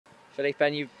Felipe,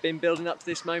 and you've been building up to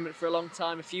this moment for a long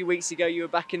time. A few weeks ago you were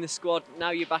back in the squad,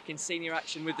 now you're back in senior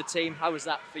action with the team. How was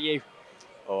that for you?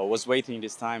 I was waiting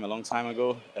this time a long time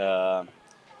ago.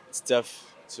 It's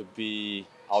tough to be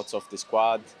out of the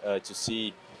squad, to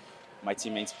see my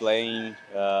teammates playing,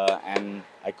 and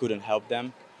I couldn't help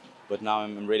them. But now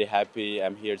I'm really happy.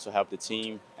 I'm here to help the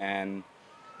team, and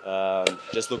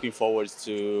just looking forward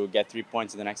to get 3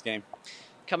 points in the next game.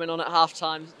 Coming on at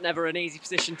half-time, never an easy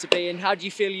position to be in. How do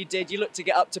you feel you did? You looked to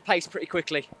get up to pace pretty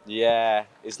quickly. Yeah,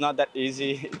 it's not that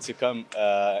easy to come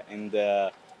in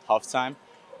the halftime,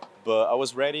 but I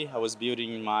was ready. I was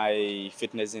building my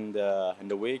fitness in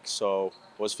the week, so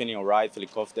I was feeling alright, feeling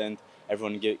confident.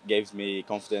 Everyone gave me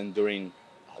confidence during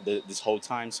this whole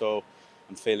time, so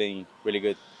I'm feeling really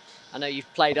good. I know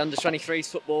you've played under 23s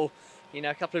football,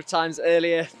 a couple of times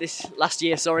earlier last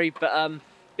year, but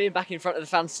being back in front of the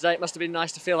fans today, it must have been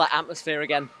nice to feel that atmosphere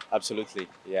again. Absolutely,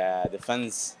 yeah. The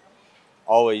fans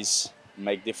always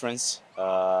make difference.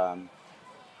 Yeah,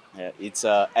 it's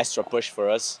an extra push for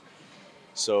us.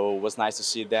 So it was nice to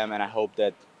see them, and I hope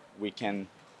that we can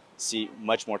see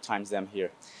much more times them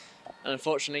here. And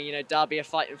unfortunately, Derby are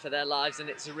fighting for their lives, and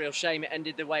it's a real shame it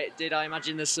ended the way it did. I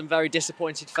imagine there's some very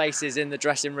disappointed faces in the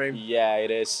dressing room. Yeah,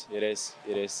 it is.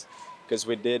 Because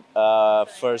we did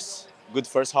good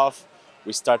first half.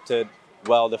 We started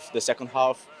well the second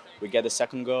half. We get the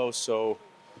second goal, so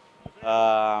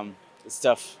it's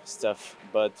tough.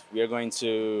 But we are going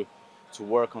to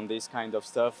work on this kind of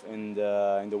stuff in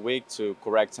the week to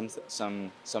correct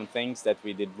some things that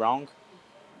we did wrong.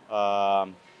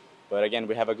 But again,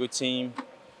 we have a good team,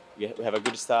 we have a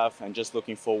good staff, and just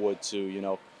looking forward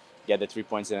to get the 3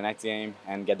 points in the next game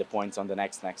and get the points on the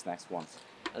next ones.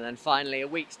 And then finally, a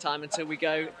week's time until we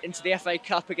go into the FA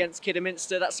Cup against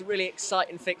Kidderminster. That's a really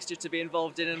exciting fixture to be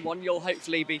involved in, and one you'll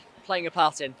hopefully be playing a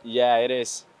part in. Yeah, it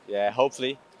is. Yeah,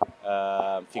 hopefully.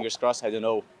 Fingers crossed. I don't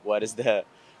know what is the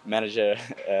manager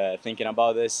thinking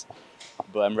about this,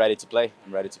 but I'm ready to play.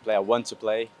 I want to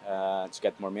play to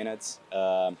get more minutes.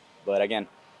 But again,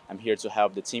 I'm here to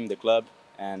help the team, the club,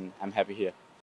 and I'm happy here.